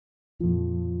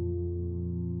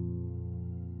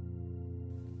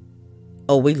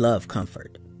Oh, we love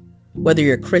comfort. Whether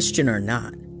you're Christian or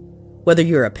not, whether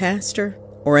you're a pastor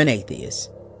or an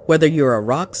atheist, whether you're a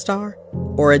rock star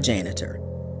or a janitor,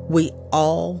 we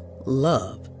all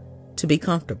love to be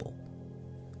comfortable.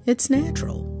 It's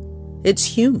natural. It's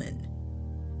human.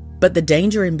 But the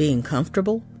danger in being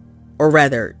comfortable, or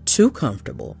rather too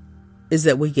comfortable, is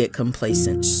that we get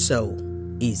complacent so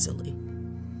easily.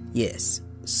 Yes,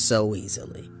 so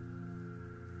easily.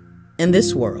 In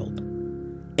this world,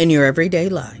 in your everyday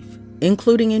life,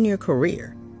 including in your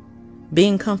career,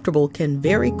 being comfortable can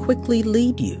very quickly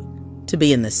lead you to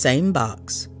be in the same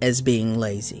box as being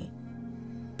lazy.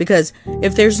 Because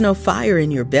if there's no fire in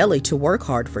your belly to work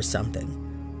hard for something,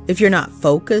 if you're not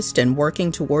focused and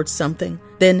working towards something,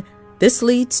 then this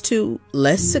leads to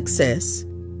less success,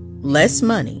 less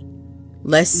money,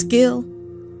 less skill,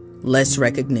 less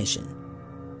recognition.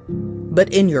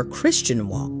 But in your Christian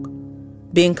walk,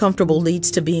 being comfortable leads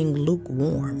to being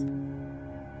lukewarm.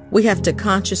 We have to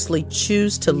consciously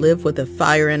choose to live with a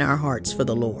fire in our hearts for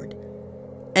the Lord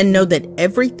and know that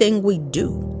everything we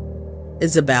do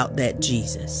is about that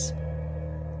Jesus.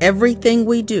 Everything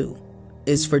we do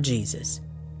is for Jesus.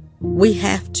 We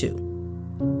have to.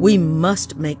 We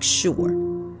must make sure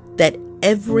that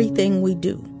everything we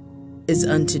do is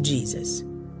unto Jesus.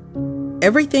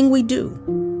 Everything we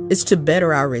do is to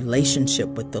better our relationship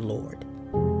with the Lord.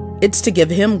 It's to give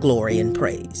Him glory and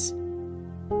praise.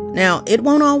 Now, it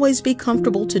won't always be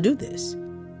comfortable to do this.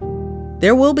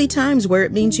 There will be times where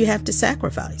it means you have to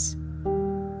sacrifice.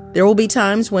 There will be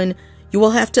times when you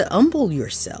will have to humble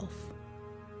yourself.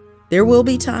 There will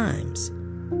be times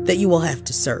that you will have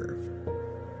to serve.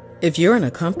 If you're in a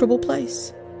comfortable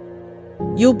place,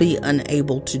 you'll be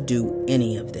unable to do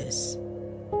any of this.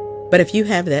 But if you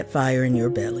have that fire in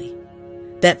your belly,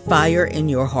 that fire in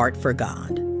your heart for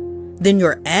God, then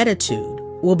your attitude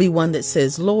will be one that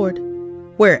says, Lord,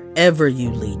 wherever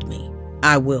you lead me,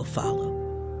 I will follow.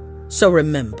 So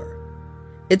remember,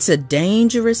 it's a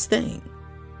dangerous thing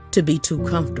to be too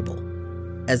comfortable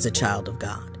as a child of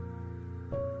God.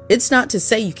 It's not to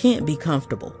say you can't be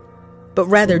comfortable, but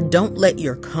rather don't let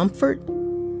your comfort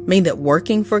mean that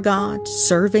working for God,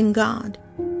 serving God,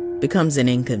 becomes an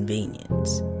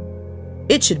inconvenience.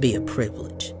 It should be a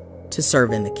privilege to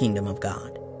serve in the kingdom of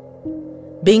God.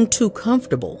 Being too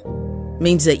comfortable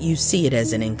means that you see it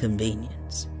as an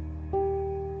inconvenience.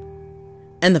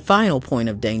 And the final point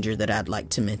of danger that I'd like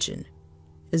to mention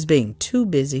is being too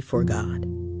busy for God.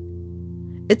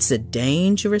 It's a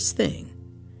dangerous thing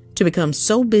to become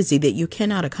so busy that you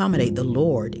cannot accommodate the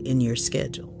Lord in your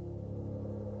schedule.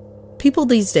 People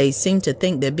these days seem to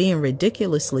think that being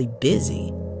ridiculously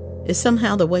busy is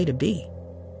somehow the way to be.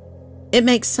 It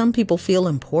makes some people feel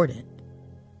important.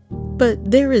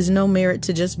 But there is no merit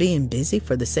to just being busy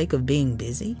for the sake of being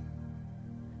busy.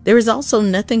 There is also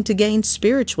nothing to gain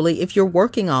spiritually if you're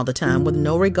working all the time with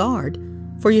no regard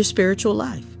for your spiritual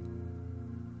life.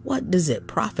 What does it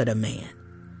profit a man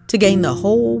to gain the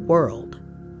whole world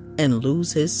and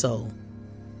lose his soul?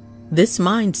 This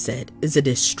mindset is a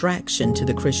distraction to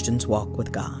the Christian's walk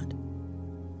with God.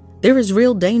 There is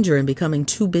real danger in becoming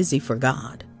too busy for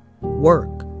God.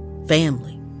 Work,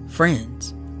 family,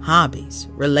 friends, hobbies,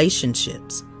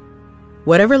 relationships,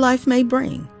 whatever life may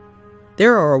bring,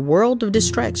 there are a world of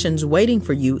distractions waiting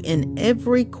for you in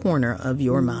every corner of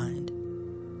your mind.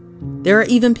 There are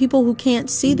even people who can't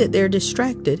see that they're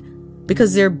distracted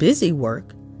because their busy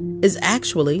work is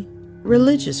actually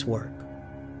religious work.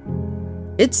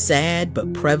 It's sad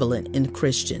but prevalent in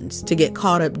Christians to get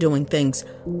caught up doing things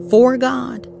for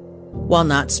God while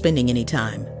not spending any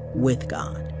time with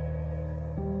God.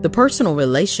 The personal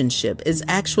relationship is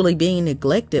actually being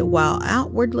neglected while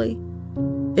outwardly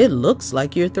it looks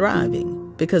like you're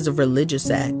thriving because of religious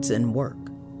acts and work.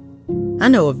 I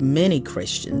know of many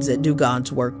Christians that do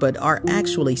God's work but are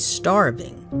actually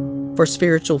starving for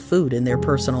spiritual food in their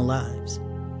personal lives.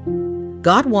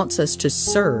 God wants us to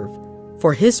serve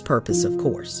for His purpose, of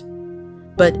course.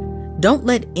 But don't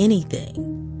let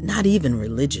anything, not even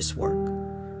religious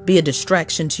work, be a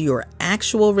distraction to your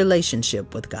actual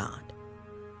relationship with God.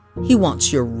 He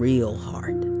wants your real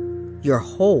heart, your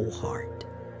whole heart,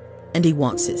 and He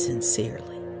wants it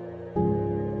sincerely.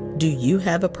 Do you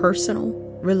have a personal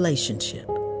relationship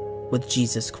with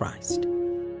Jesus Christ?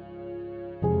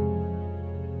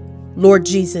 Lord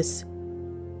Jesus,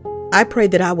 I pray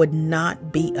that I would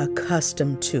not be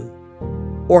accustomed to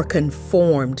or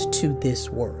conformed to this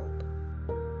world.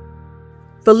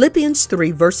 Philippians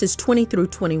 3 verses 20 through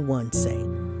 21 say,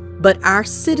 "But our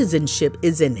citizenship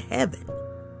is in heaven,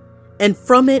 and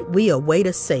from it we await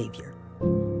a Savior,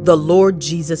 the Lord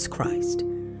Jesus Christ,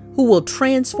 who will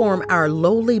transform our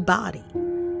lowly body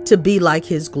to be like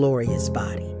his glorious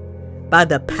body, by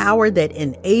the power that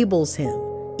enables him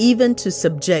even to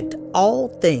subject all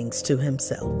things to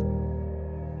himself.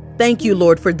 Thank you,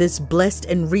 Lord, for this blessed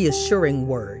and reassuring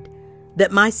word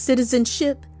that my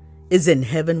citizenship is in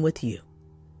heaven with you.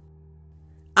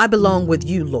 I belong with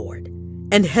you, Lord,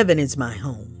 and heaven is my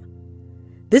home.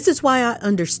 This is why I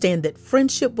understand that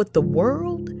friendship with the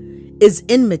world is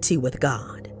enmity with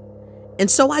God. And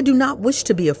so I do not wish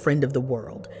to be a friend of the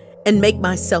world and make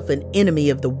myself an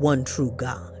enemy of the one true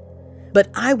God. But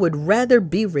I would rather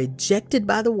be rejected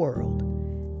by the world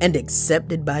and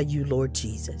accepted by you, Lord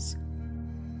Jesus.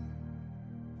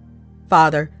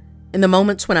 Father, in the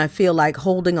moments when I feel like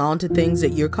holding on to things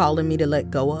that you're calling me to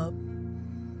let go of,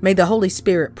 may the Holy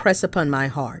Spirit press upon my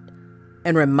heart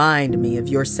and remind me of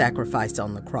your sacrifice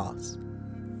on the cross.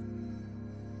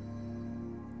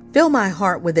 Fill my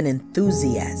heart with an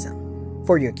enthusiasm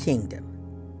for your kingdom.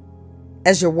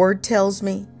 As your word tells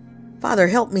me, Father,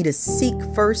 help me to seek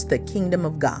first the kingdom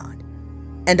of God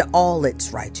and all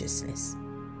its righteousness.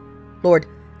 Lord,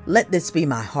 let this be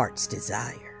my heart's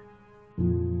desire.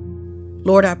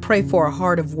 Lord, I pray for a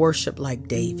heart of worship like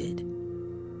David.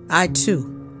 I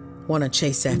too want to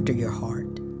chase after your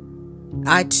heart.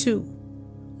 I too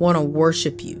want to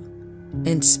worship you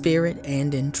in spirit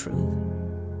and in truth.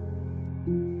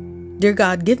 Dear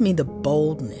God, give me the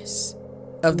boldness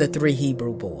of the 3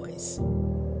 Hebrew boys,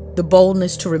 the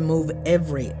boldness to remove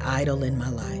every idol in my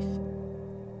life,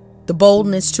 the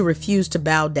boldness to refuse to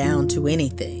bow down to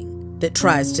anything that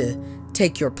tries to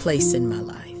take your place in my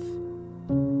life.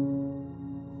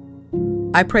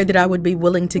 I pray that I would be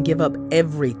willing to give up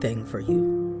everything for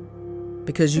you,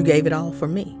 because you gave it all for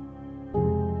me.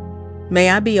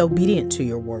 May I be obedient to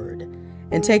your word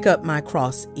and take up my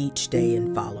cross each day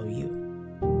and follow you.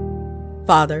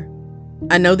 Father,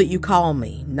 I know that you call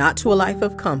me not to a life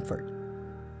of comfort,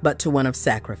 but to one of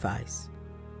sacrifice.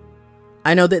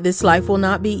 I know that this life will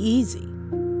not be easy.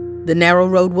 The narrow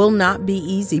road will not be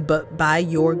easy, but by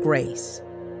your grace,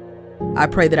 I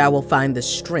pray that I will find the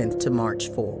strength to march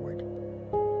forward.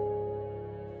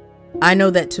 I know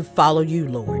that to follow you,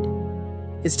 Lord,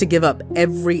 is to give up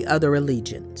every other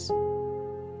allegiance.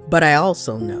 But I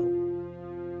also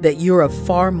know that you're of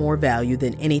far more value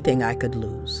than anything I could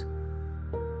lose.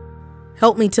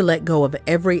 Help me to let go of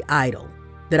every idol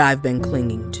that I've been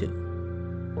clinging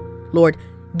to. Lord,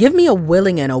 give me a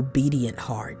willing and obedient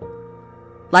heart.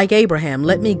 Like Abraham,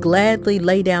 let me gladly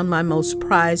lay down my most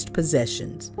prized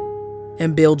possessions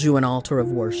and build you an altar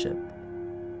of worship.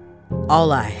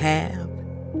 All I have,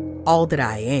 all that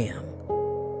I am,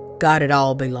 God, it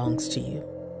all belongs to you.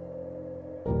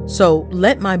 So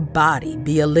let my body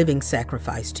be a living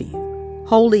sacrifice to you,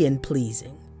 holy and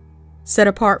pleasing, set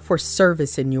apart for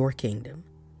service in your kingdom.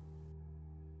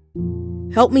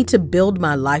 Help me to build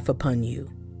my life upon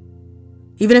you,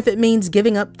 even if it means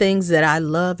giving up things that I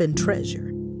love and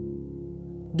treasure.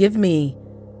 Give me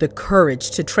the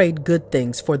courage to trade good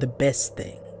things for the best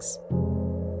things.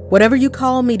 Whatever you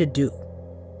call me to do,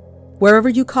 wherever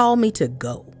you call me to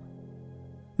go,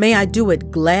 may I do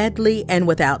it gladly and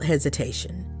without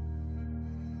hesitation.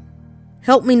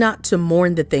 Help me not to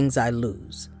mourn the things I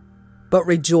lose, but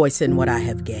rejoice in what I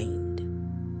have gained.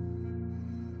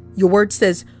 Your word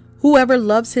says, whoever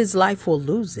loves his life will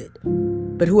lose it,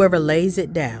 but whoever lays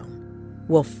it down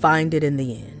will find it in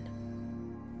the end.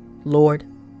 Lord,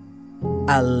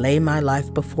 I lay my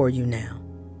life before you now,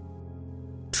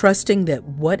 trusting that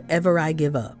whatever I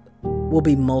give up will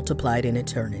be multiplied in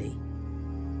eternity.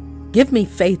 Give me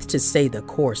faith to stay the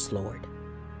course, Lord,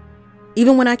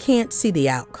 even when I can't see the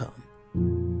outcome.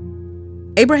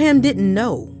 Abraham didn't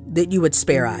know that you would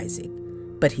spare Isaac,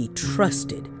 but he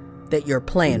trusted that your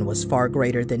plan was far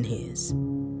greater than his.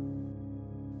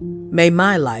 May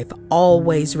my life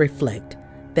always reflect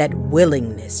that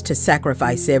willingness to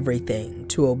sacrifice everything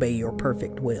to obey your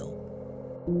perfect will.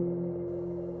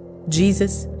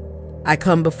 Jesus, I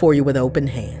come before you with open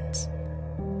hands,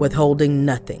 withholding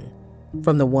nothing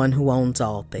from the one who owns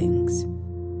all things.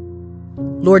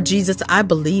 Lord Jesus, I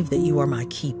believe that you are my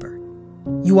keeper.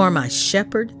 You are my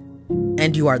shepherd,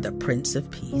 and you are the Prince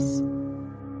of Peace.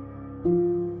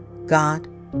 God,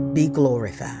 be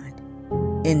glorified.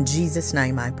 In Jesus'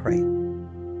 name I pray.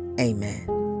 Amen.